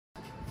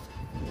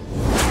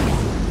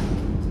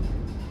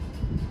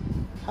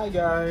Hi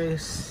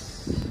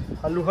guys,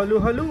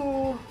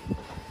 hello.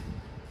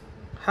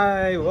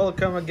 Hi,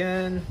 welcome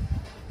again.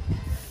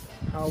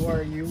 How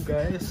are you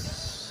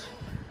guys?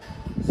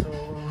 So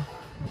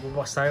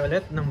magbubox tayo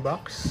ulit ng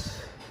box.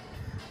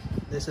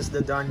 This is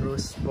the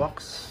Donruss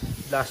box,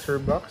 blaster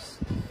box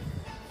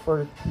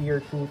for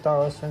year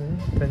 2021.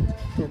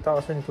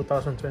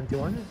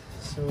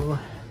 So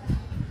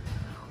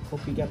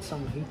hope you get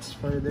some hits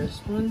for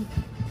this one.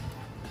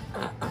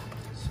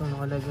 So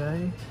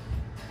nakalagay,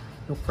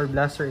 look for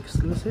blaster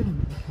exclusive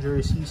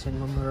jerseys and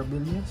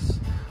memorabilia,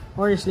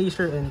 orange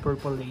laser and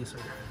purple laser.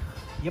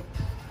 Yep.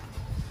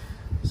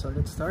 So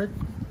let's start.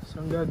 So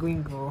ang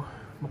gagawin ko,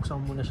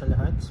 buksan ko muna siya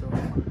lahat. So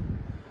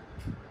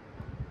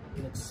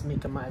let's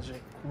make a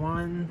magic.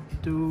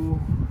 1, 2,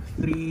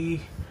 3,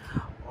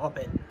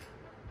 open.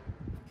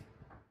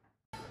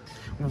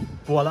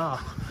 Voila.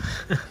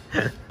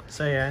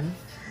 So yan,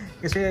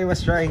 kasi I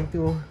was trying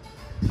to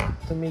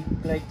make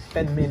like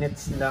 10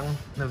 minutes lang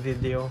na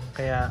video,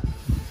 kaya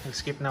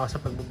nag-skip na ako sa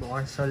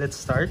pagbubukas. So let's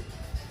start.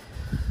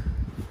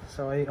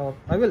 So I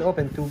will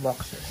open 2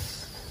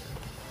 boxes.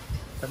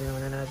 Tabi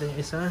naman na natin yung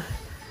isa.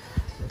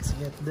 Let's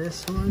get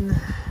this one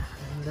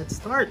and let's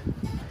start.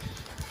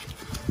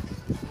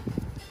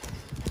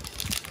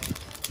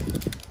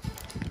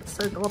 Let's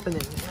start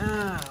opening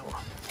now.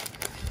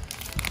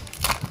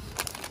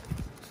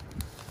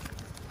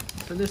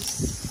 So this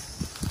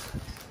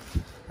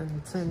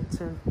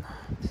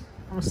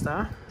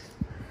kamusta?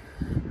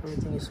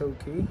 Everything is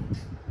okay.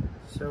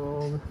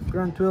 So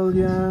Grant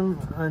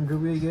Williams, Andrew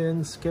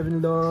Wiggins, Kevin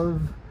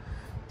Love,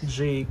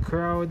 Jay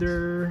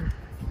Crowder.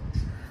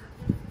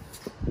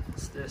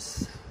 What's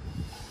this?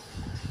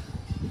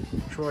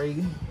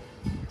 Troy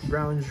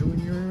Brown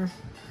Jr.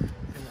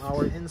 And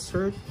our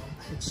insert,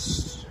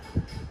 it's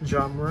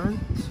John Morant,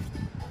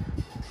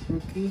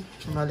 rookie,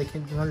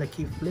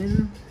 Malachi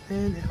Flynn,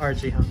 and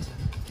RJ Hampton.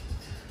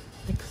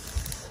 Next.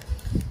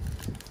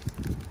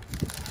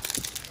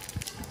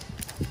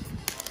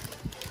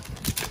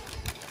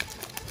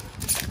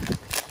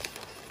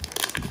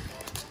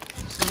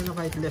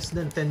 Kahit less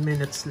than 10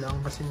 minutes lang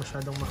kasi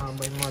masyadong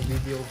mahaba yung mga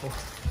video ko,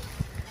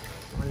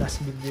 mga last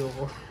video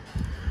ko.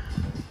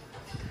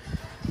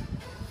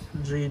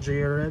 JJ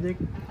Redick,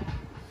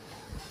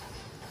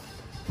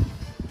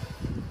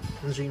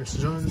 James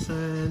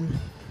Johnson,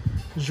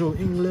 Joe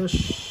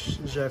English,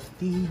 Jeff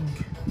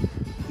Teague,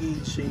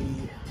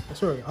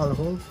 Al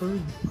Horford.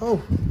 Oh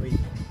wait,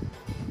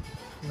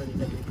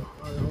 nalilagay ko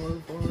Al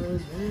Horford.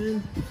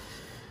 And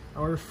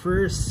our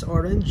first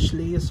orange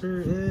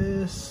laser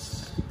is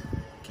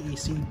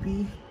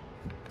KCP,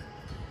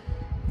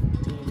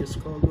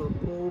 Tyrese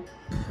Haliburton,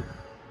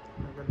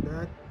 look at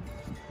that,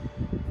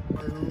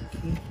 our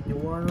rookie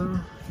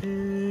Iwara,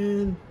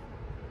 and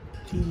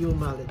T.O.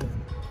 Malidan.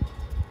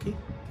 Okay,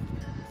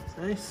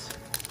 nice.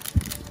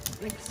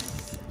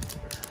 Next.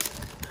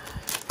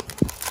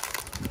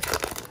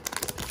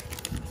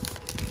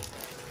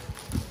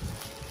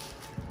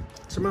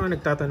 Sa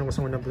mga nagtatanong kung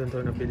saan ko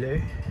na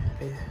nabili,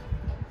 okay,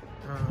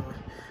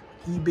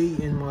 eBay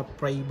and mga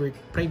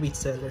private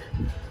seller.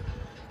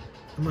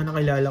 Ang mga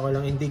nakilala ko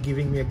lang, and they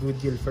giving me a good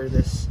deal for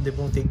this.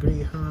 Devontae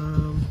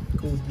Graham,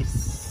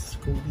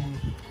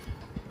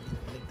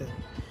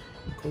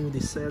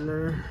 Cody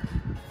Seller,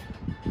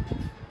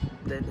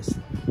 Dennis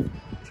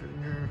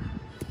Jr.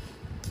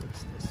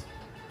 What's this?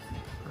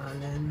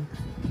 Allen,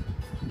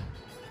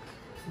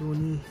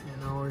 Looney,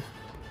 and our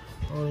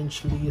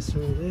orange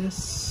laser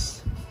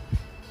is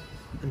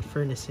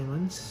Anthony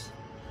Simmons.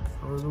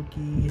 Our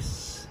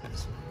rookies,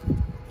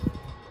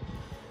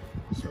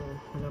 so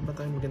wala pa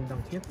tayong magandang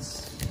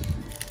hits.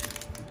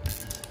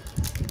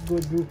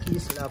 Good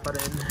rookies, wala pa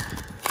rin.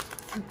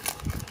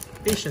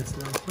 Patience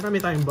lang,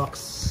 marami tayong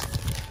box.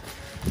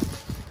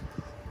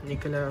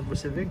 Nikola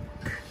Vucevic,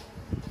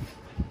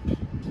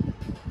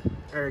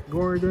 Eric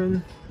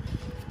Gordon,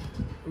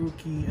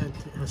 rookie,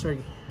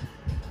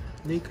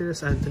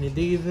 Lakers, Anthony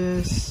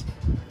Davis,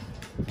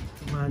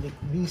 Malik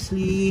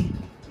Beasley,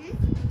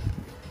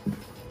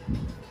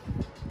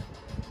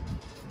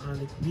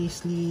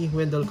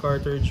 Wendell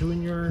Carter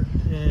Jr.,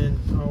 and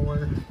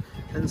our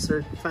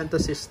insert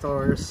Fantasy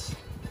Stars,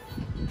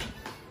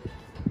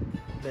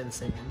 Ben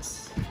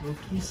Simmons.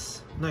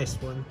 Rookies, nice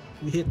one.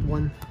 We hit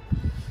one.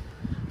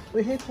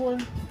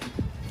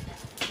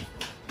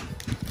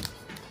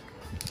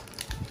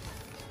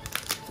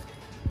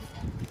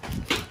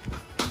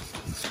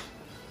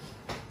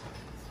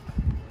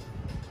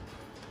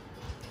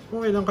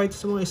 Okay lang, kahit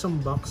sa mga isang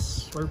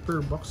box or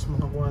per box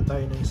makakuha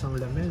tayo ng isang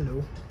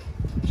Lamelo,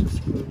 which is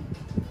good.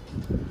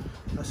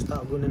 Tapos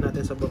tago na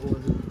natin sa baon.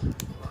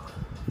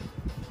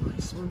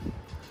 Nice one.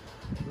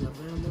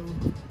 Lamelo.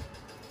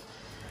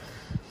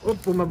 Oh,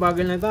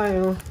 pumabagal na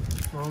tayo.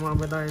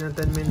 Makamama tayo ng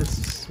 10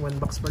 minutes.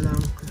 1 box pa lang.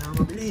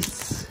 Kailangan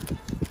mabilis.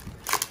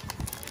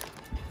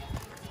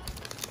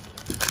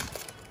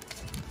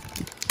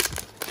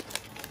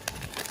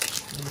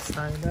 Mabilis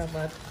tayo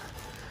dapat.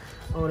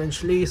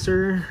 Orange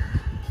laser.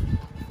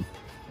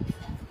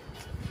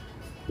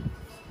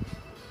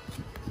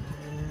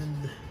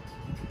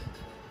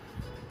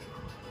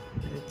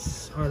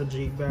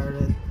 RJ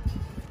Barrett,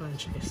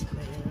 franchise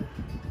player,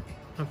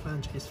 a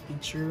franchise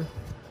feature.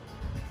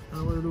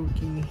 Our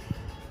rookie.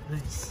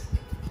 Nice.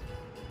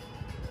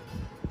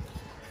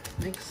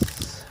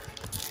 Next.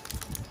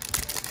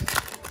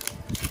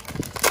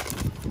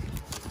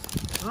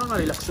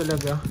 Nakaka-relax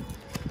talaga.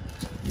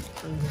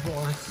 Ang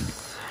bukas.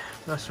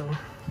 Kaso,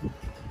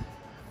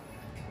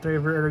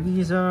 Trevor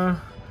Ariza,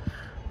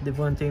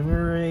 Devontae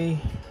Murray,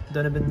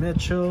 Donovan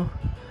Mitchell,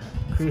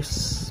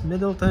 Chris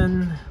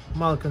Middleton,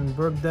 Malcolm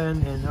Brogdon,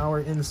 and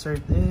our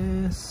insert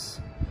is,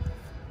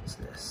 what's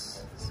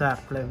this? Zach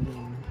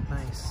Levine.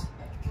 Nice.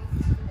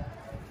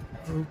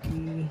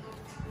 Rookie,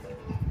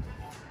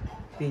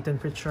 Peyton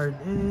Pritchard,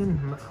 and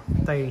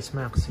Tyrese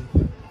Maxey.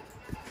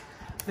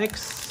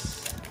 Next.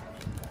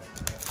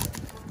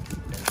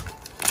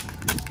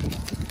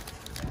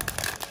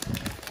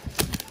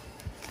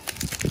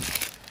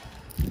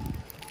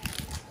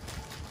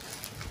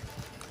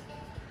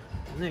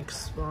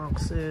 Next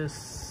box is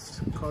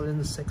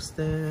Colin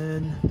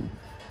Sexton,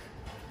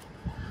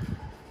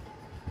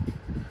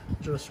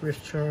 Josh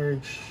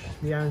Richard,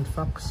 De'Aaron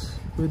Fox,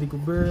 Rudy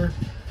Gobert,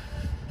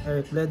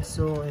 Eric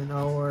Bledsoe, and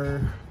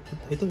our,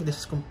 I think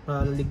this is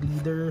league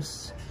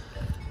leaders,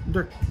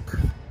 Dirk.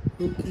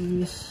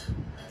 Rookies,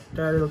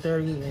 Daryl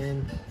Terry,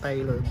 and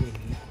Tyler Bay.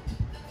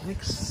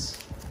 Next.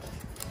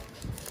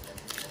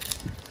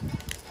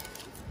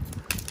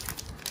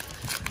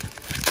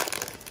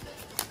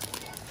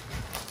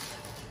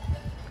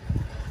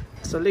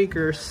 Sa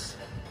Lakers,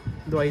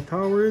 Dwight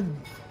Howard,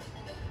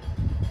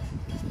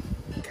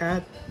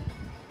 Cat,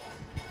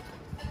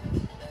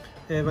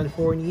 Evan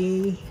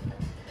Fournier,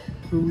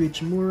 Rui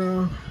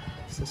Hachimura,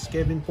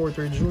 Kevin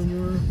Porter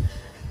Jr.,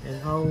 and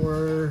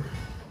our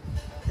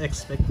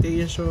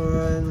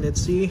expectation, let's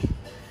see,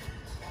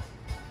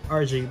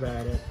 RJ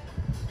Barrett.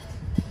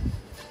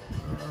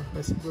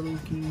 Best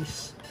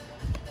rookies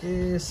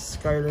is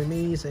Skylar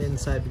Mays and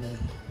Sabine.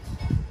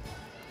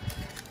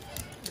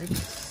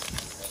 Next.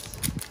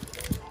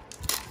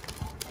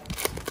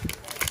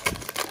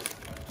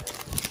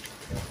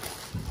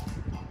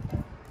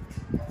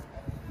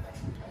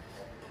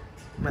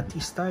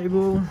 Matisse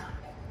Thybulle,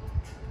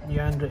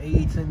 DeAndre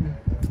Ayton,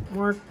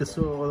 Mark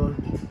Gasol,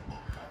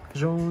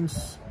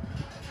 Jones,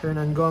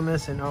 Hernan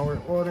Gomez, and our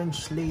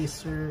orange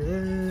laser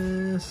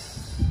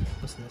is,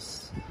 what's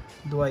this?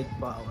 Dwight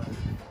Powell.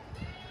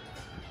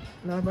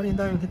 Wala pa rin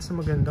tayong hits na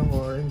magandang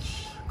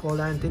orange. Cole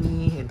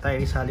Anthony and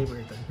Tyrese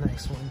Haliburton.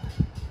 Nice one.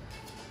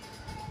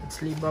 Let's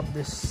leave up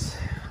this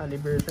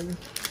Haliburton.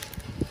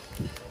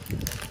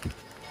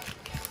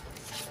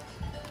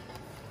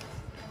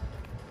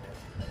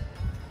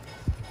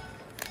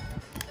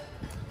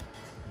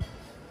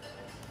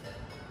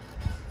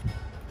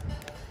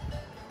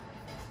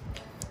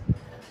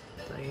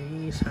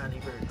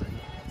 Haliburton,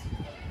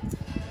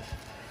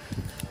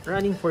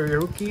 running for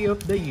Rookie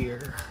of the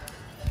Year.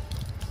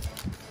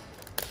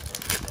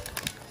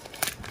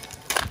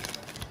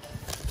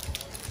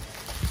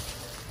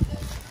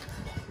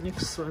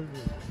 Next one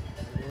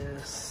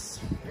is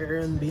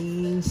Aaron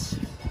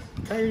Baines,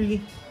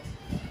 Kyrie,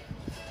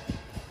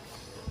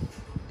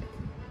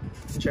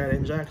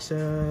 Jaren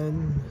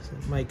Jackson,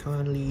 Mike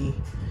Conley,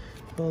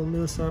 Paul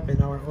Millsap,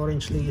 and our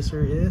orange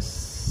laser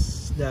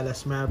is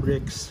Dallas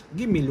Mavericks.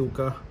 Give me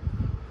Luka.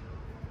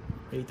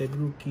 Rated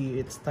rookie,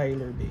 it's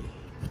Tyler Bay.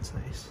 That's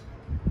nice.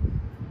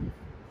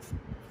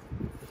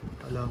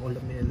 Wala ko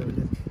Lamelo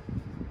ulit.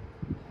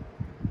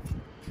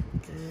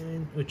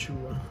 And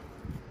Uchua.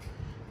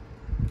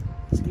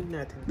 Let's leave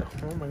natin to.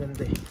 Oh,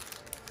 maganda eh.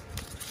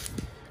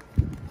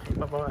 Ay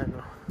pa pa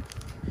ano.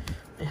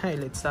 May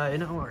highlights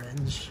tayo na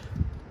orange.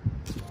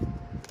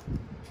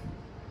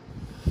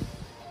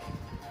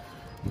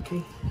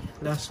 Okay,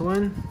 last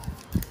one.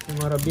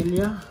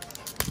 Memorabilia.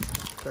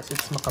 Kasi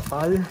it's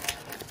makapal.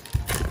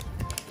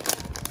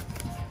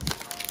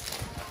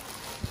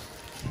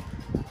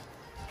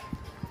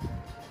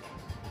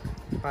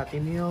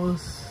 Patty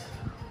Mills,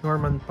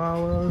 Norman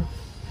Powell,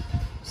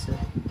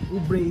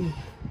 Oubre,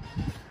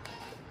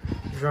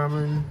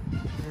 Drummond,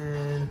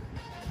 and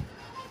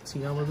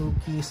see our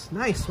rookies.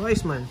 Nice,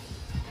 Wiseman.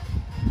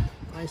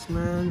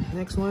 Wiseman.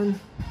 Next one.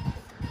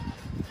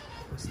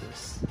 What's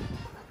this?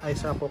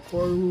 Isaac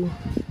Okoro.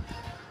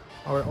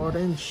 Our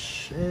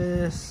orange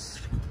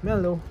is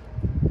Melo.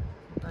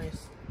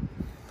 Nice.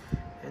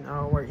 And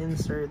our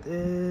insert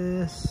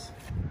is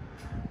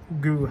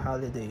Drew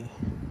Holiday.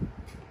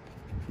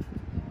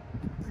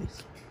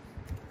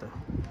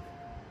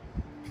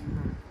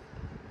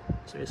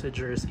 So it's a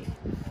jersey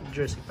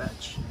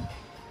patch.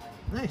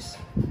 Nice.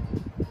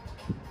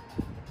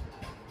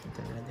 Ito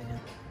natin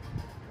yan.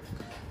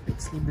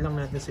 Let's leave lang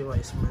natin si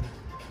Wiseman.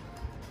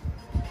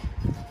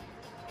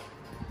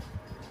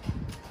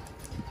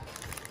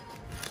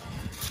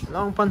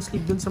 Wala akong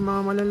pan-sleeve dun sa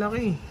mga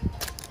malalaki.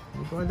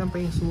 Hindi ko alam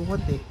pa yung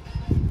sukat eh.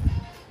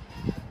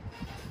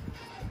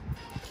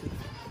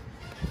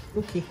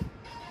 Okay.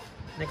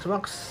 Next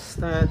box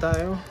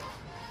tayo.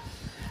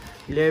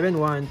 11,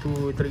 1,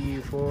 2,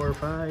 3, 4,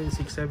 5,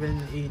 6, 7,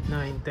 8,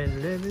 9, 10,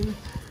 11.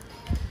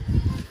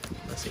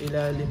 Nasa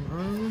ilalim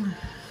ang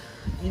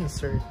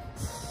insert.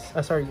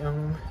 Sorry,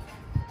 ang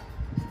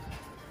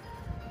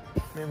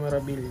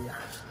memorabilia.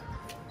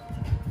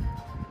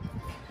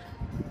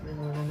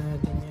 Muna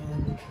natin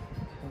yan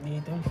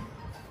dito.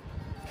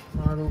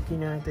 Mga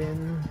rookie natin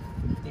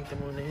dito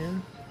muna yan.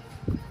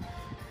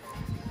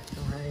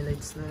 Yung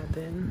highlights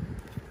natin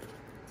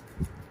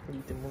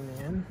dito muna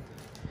yan.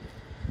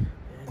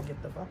 And get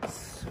the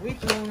box. Wait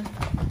lang,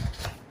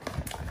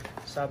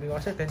 sabi ko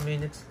kasi 10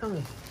 minutes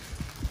lang eh.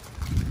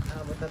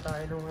 Abot na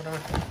tayo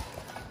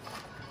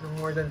ng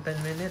more than 10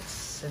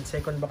 minutes and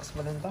second box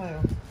pa lang tayo.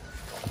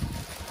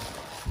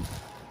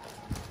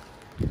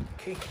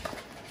 Okay,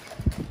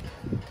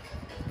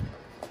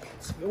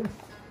 let's go.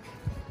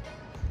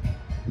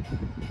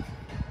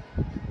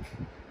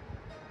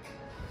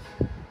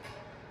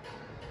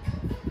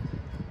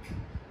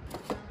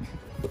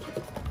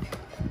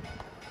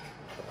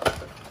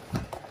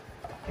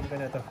 Tingnan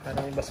na to,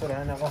 parang may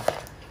basurahan ako.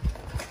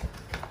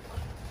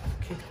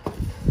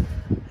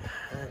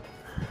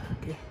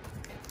 Okay,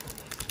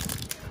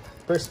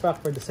 first pack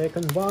for the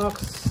second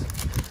box.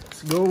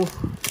 Let's go.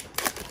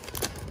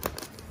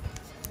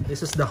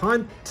 This is the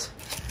hunt.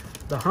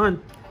 The hunt.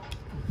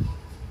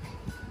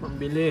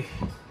 Pambili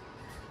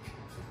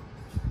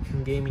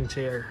ng gaming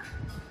chair.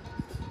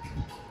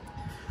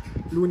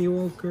 Looney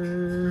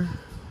Walker,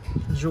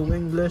 Joe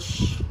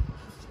English,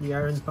 the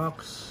Aaron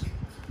Fox,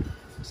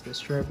 the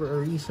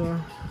Trevor Ariza,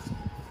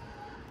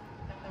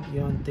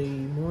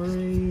 Deontay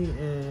Murray,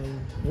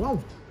 and wow,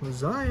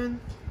 Zion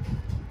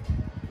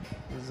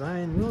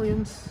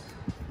Williams.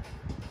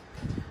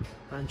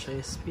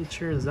 Franchise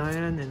pitcher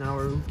Zion and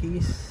our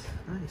rookies.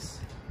 Nice.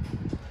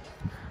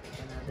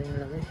 Tignan natin yung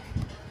lagay.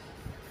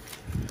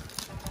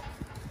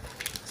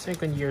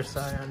 Second year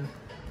Zion.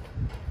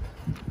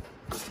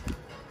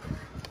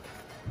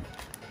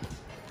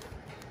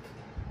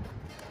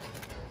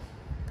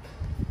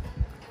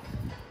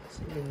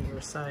 Second year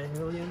Zion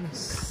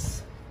Williams.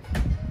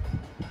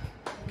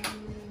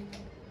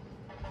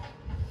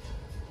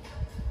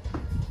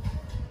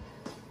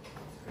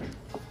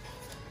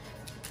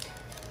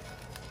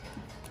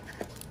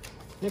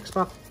 Next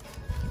pack.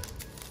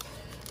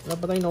 Wala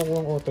pa tayo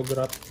nakukuha ang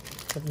autograph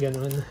at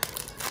gano'n. I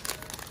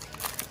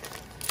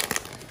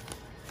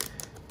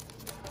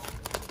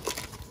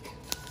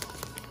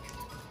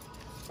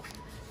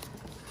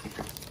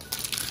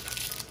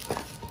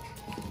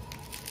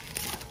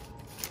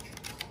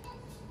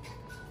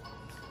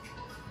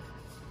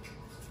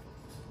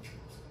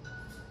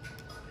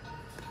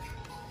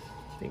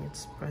think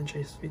it's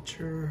franchise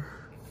feature,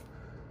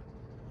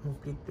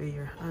 complete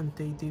player,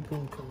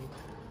 anti-taping code.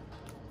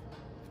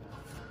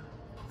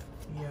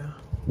 Yeah,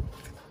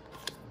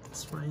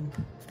 it's fine.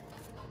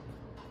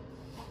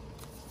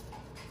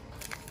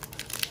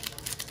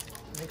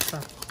 Next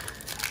up,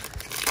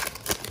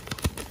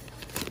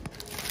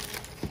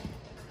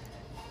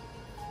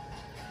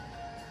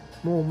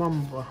 Mo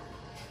Mamba,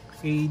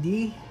 AD,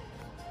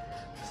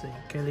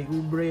 Kelly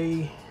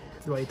Oubre,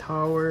 Dwight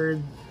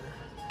Howard,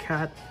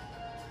 Cat,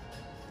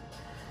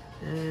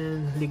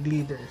 and league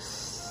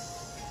leaders.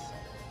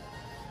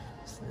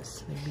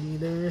 This league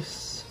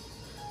leaders.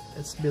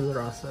 It's Bill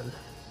Russell,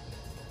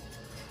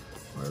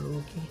 our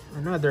rookie.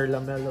 Another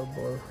Lamelo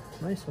Ball.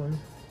 Nice one.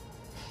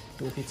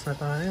 2 hits na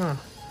tayo.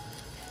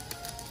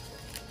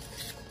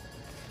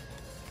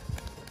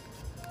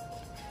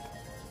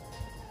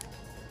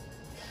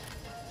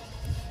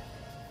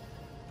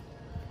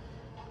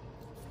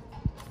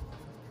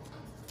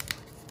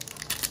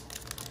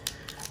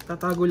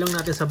 Tatago lang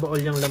natin sa baol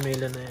yung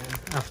Lamelo na yan.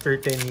 After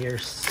 10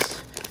 years.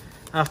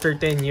 After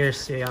 10 years,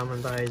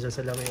 yayaman tayo dyan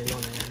sa Lamelo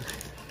na yan.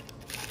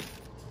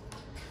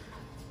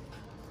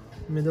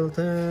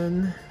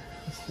 Middleton,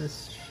 what's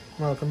this?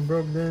 Malcolm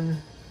Brogdon,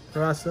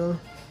 Russell,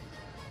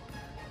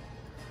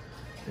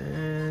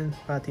 and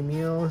Patty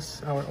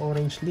Mills. Our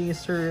orange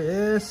laser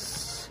is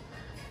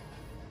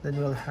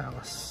Daniel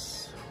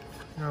House.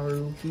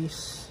 Our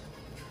rookies.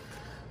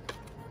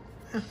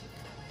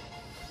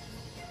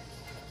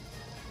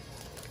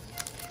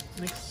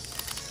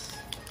 Next.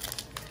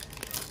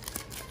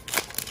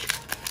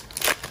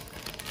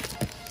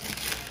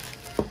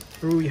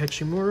 Rui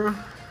Hachimura.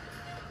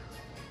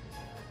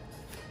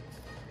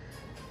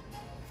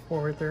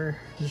 Porter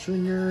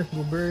Jr.,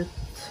 Gobert,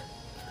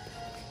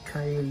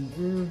 Kyrie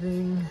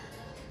Irving,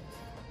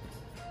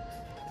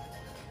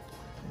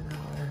 and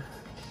our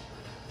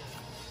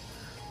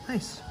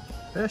nice,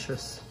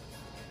 Precious,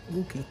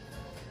 rookie.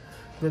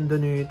 Ganda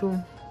nito,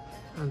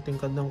 ang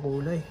tingkad ng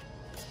kulay.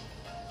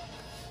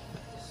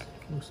 Nice.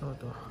 Gusto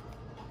ko to.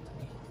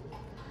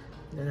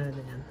 Ganda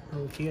natin yan,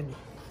 rookie yan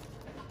eh.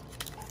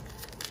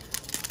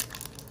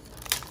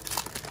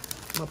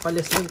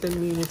 Mapalis lang 10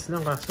 minutes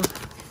lang kaso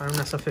parang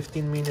nasa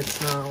 15 minutes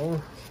na ako.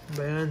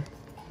 Ba yan?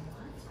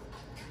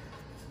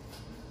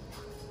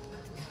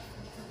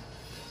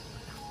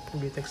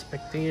 Great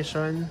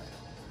Expectation,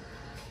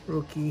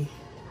 rookie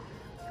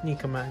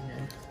Nika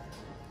Mannion,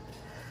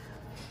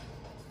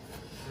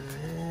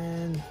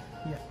 and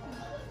yeah,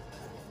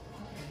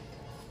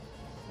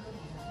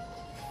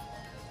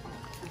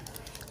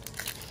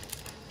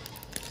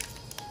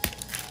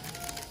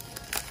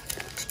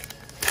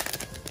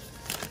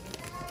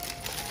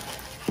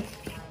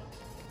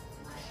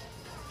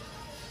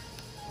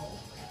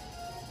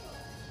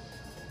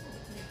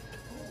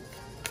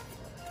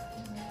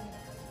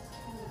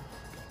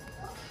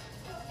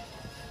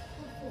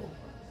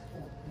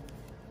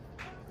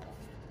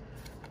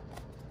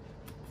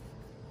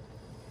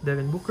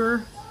 Devin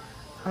Booker,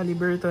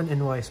 Haliburton,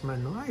 and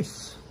Wiseman.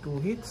 Nice. 2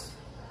 hits.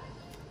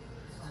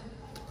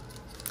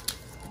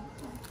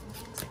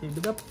 Save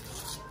it up.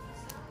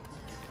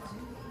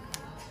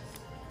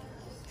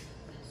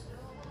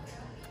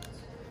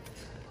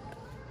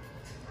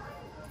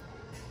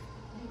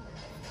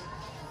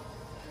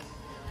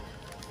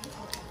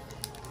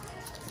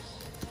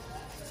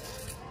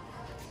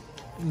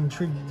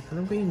 Injured.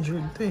 Alam ko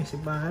injured to eh. Si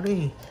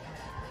Barry.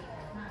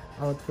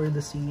 Out for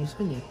the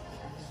season eh.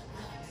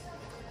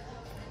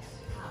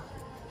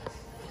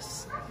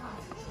 Yes.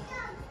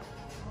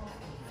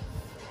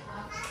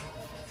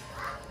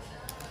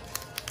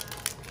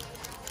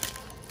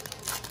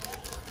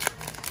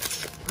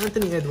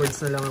 Anthony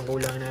Edwards na lang ang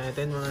kulang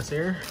natin mga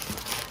sir.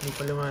 Hindi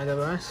pa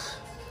lumalabas.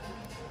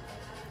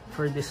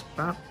 For this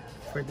pack.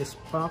 For this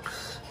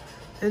box.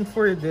 And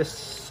for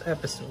this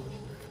episode.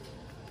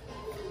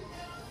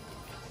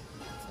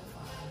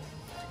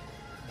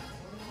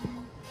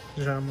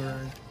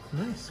 Jamoran.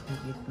 Nice,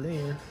 complete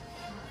player.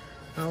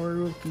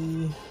 Our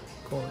rookie,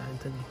 Cole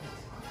Anthony.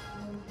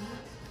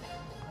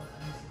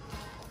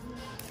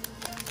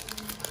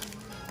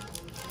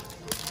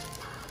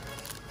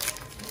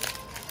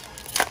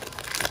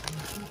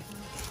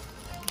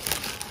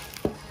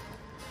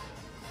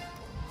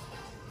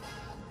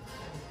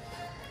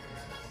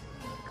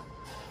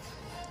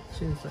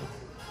 Seems like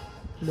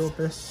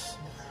Lopez,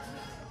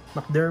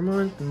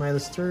 McDermott,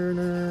 Miles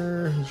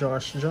Turner,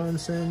 Josh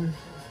Johnson,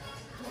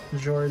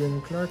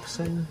 Jordan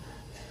Clarkson,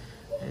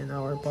 and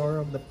our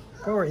power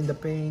in the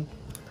paint,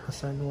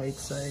 Hassan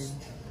Whiteside,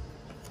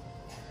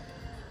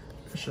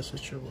 Precious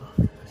Achiuwa,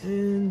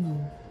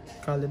 and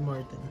Caleb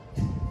Martin.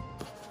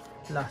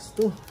 Last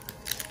two.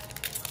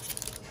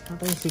 Ano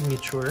tayong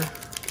signature?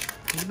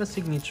 Hindi ba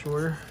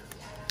signature?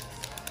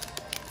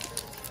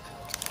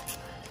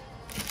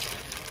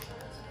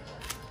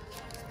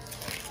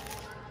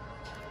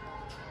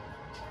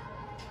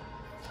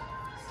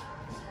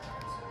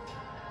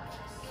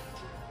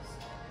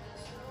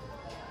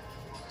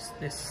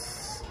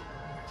 This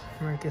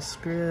Marcus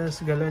Chris,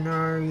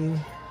 Gallinari,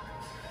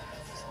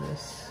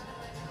 this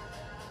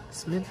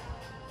Smith,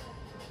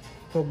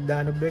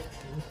 Bogdanovic,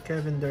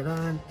 Kevin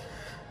Durant.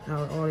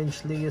 Our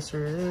orange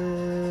laser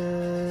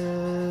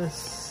is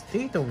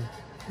Tatum.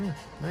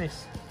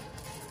 Nice.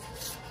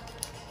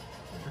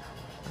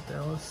 What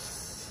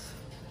else?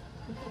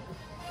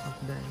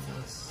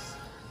 Daniels.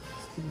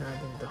 Tingnan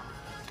natin to.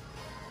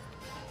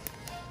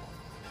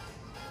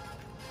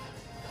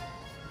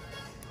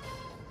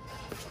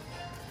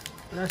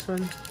 Last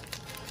one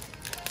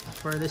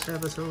for this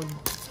episode.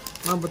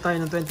 Mabot tayo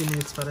ng 20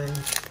 minutes pa rin.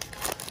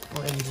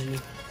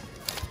 OMG.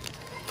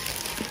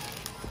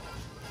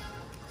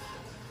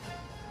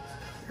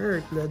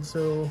 Eric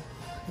Bledsoe,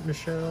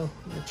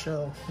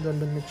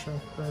 Donovan Mitchell,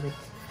 sorry.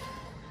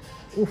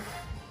 Oof.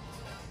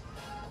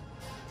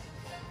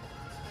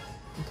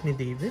 Anthony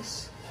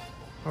Davis.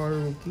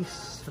 Our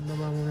rookies. Ano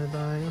ba muna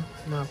tayo?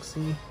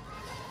 Maxi,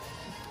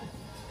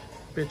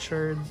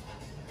 Pritchard.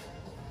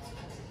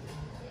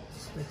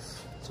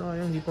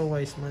 Sayang, hindi pa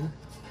Wiseman.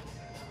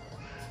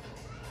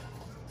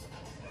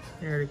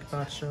 Eric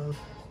Paschal.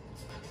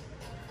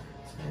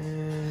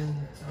 And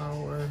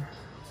our...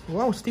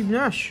 Wow, Steve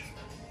Nash!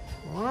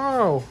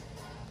 Wow!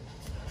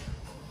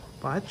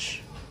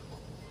 Patch.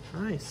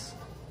 Nice.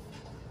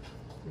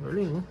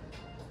 Galing, oh.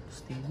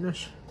 Steve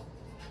Nash.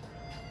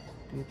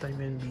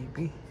 2-time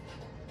MVP.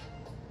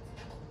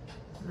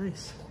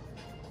 Nice.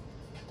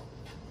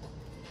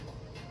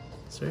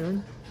 So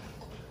yun.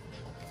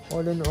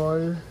 All in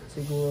all,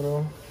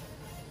 siguro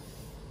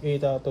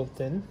 8 out of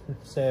 10.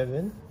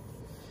 7.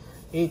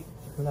 8.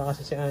 Wala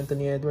kasi si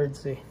Anthony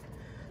Edwards eh.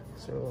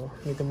 So,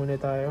 dito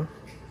muna tayo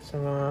sa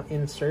mga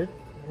insert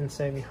and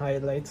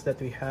semi-highlights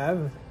that we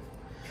have.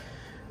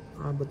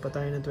 Abot pa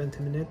tayo ng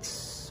 20 minutes.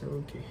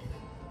 So, okay.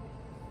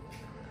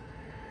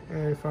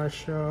 Eric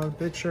Paschal,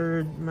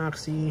 Pritchard,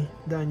 Maxi,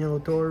 Daniel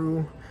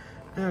Otoru,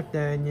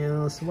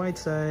 McDaniels,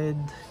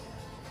 Whiteside,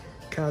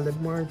 Caleb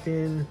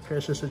Martin,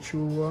 Precious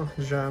Achiuwa,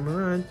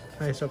 Jamoran,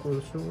 Isaac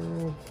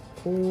Osoro,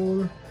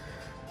 Cole,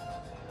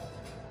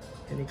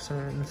 Phoenix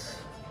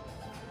Suns,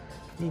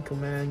 Nico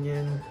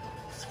Mannion,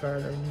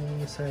 Scarlett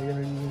Lee,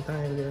 Zion Lee,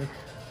 Tyler,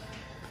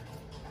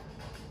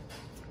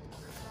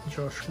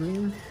 Josh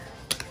Green,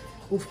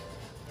 oof,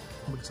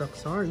 bagsak,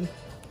 sorry,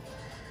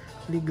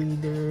 League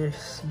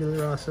Leaders,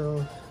 Bill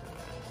Russell,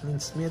 Lynn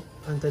Smith,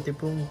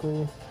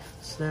 Antetokounmpo,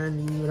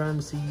 Stanley,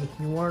 Ramsey,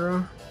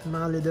 Nuara,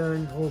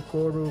 Maledon,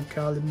 Okoro,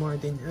 Caleb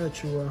Martin,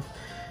 Achiuwa,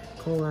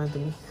 Cole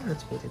Anthony.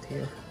 Let's put it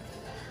here.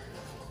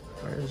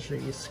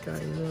 RJ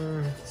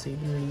Skyler,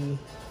 Sidney,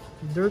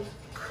 Dirk,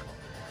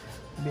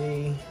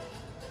 Bay,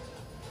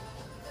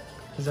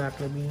 Zach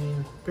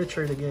LaVine,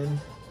 Pritchard again.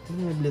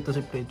 Nagblito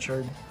si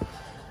Pritchard.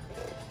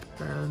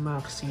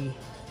 Maxi,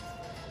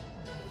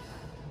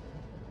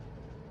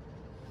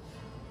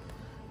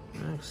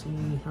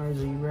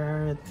 RJ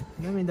Barrett.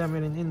 Dami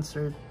rin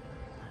insert.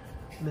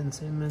 Ben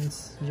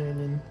Simmons,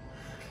 Jalen,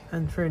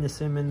 and Furnace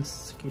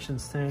Simmons, Keishan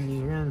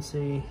Stanley,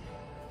 Ramsey,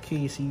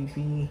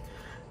 KCP,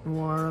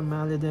 Noir,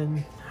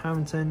 Maladin,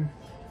 Hampton,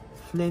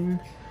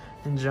 Flynn,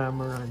 and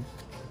Jamoran.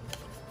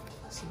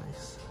 That's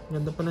nice.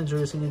 Ganda pa ng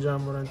jersey ni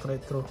Jamoran.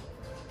 Retro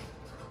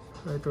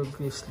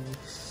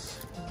Grizzlies.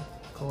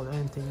 Cole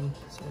Anthony.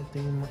 So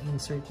ito yung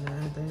ma-insert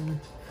natin.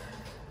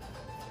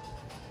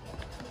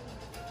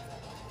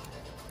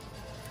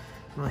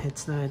 Mga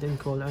hits natin.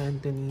 Cole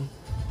Anthony,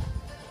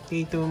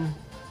 Tatum,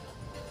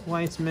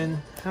 Wiseman,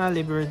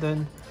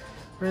 Haliburton,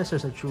 Rest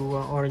sa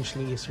Chua, Orange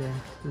Laser,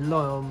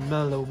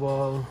 Lamelo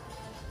Ball.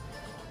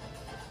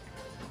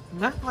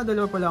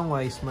 Nakadalawa pala ang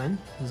Wiseman,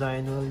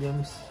 Zion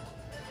Williams,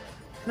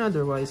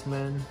 another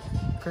Wiseman,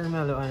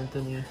 Carmelo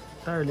Anthony,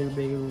 Tyler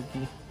Bay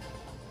rookie,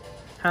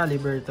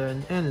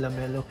 Haliburton, and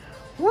Lamelo.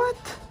 What?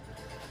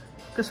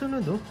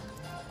 Kasunod oh.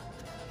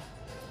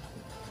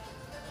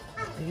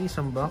 May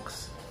isang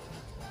box.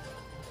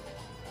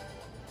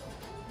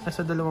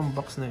 Sa dalawang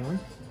box na yun.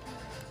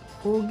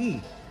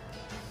 Pogi.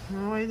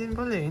 Okay din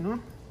pala eh, no?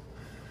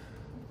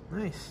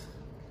 Nice.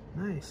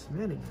 Nice.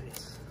 Very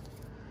nice.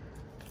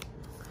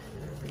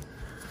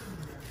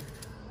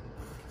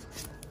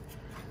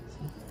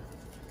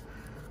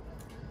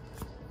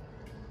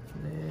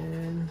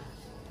 Then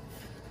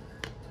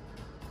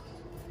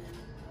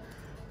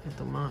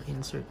ito mga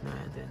insert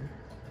natin.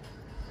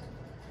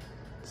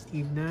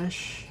 Steve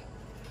Nash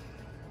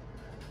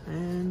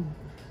and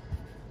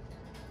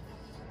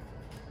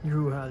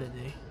Drew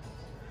Holiday.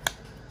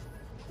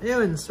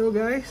 Ayun, so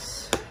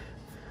guys,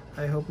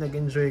 I hope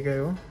nag-enjoy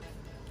kayo.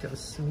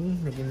 Because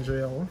me, nag-enjoy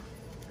ako.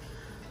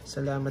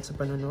 Salamat sa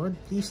panonood.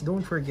 Please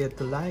don't forget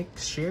to like,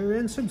 share,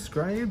 and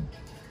subscribe.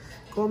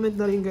 Comment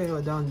na rin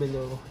kayo down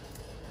below.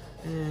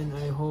 And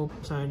I hope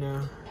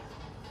sana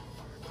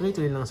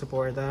tuloy-tuloy lang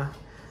suporta.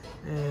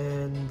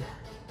 And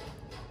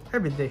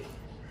every day,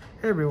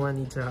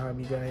 everyone needs a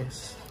hobby,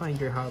 guys. Find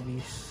your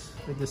hobbies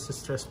with this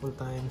stressful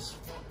times.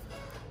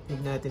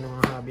 Huwag natin ang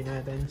mga hobby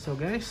natin. So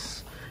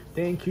guys,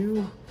 thank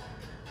you.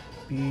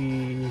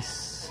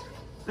 Peace.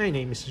 My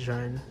name is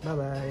John.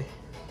 Bye-bye.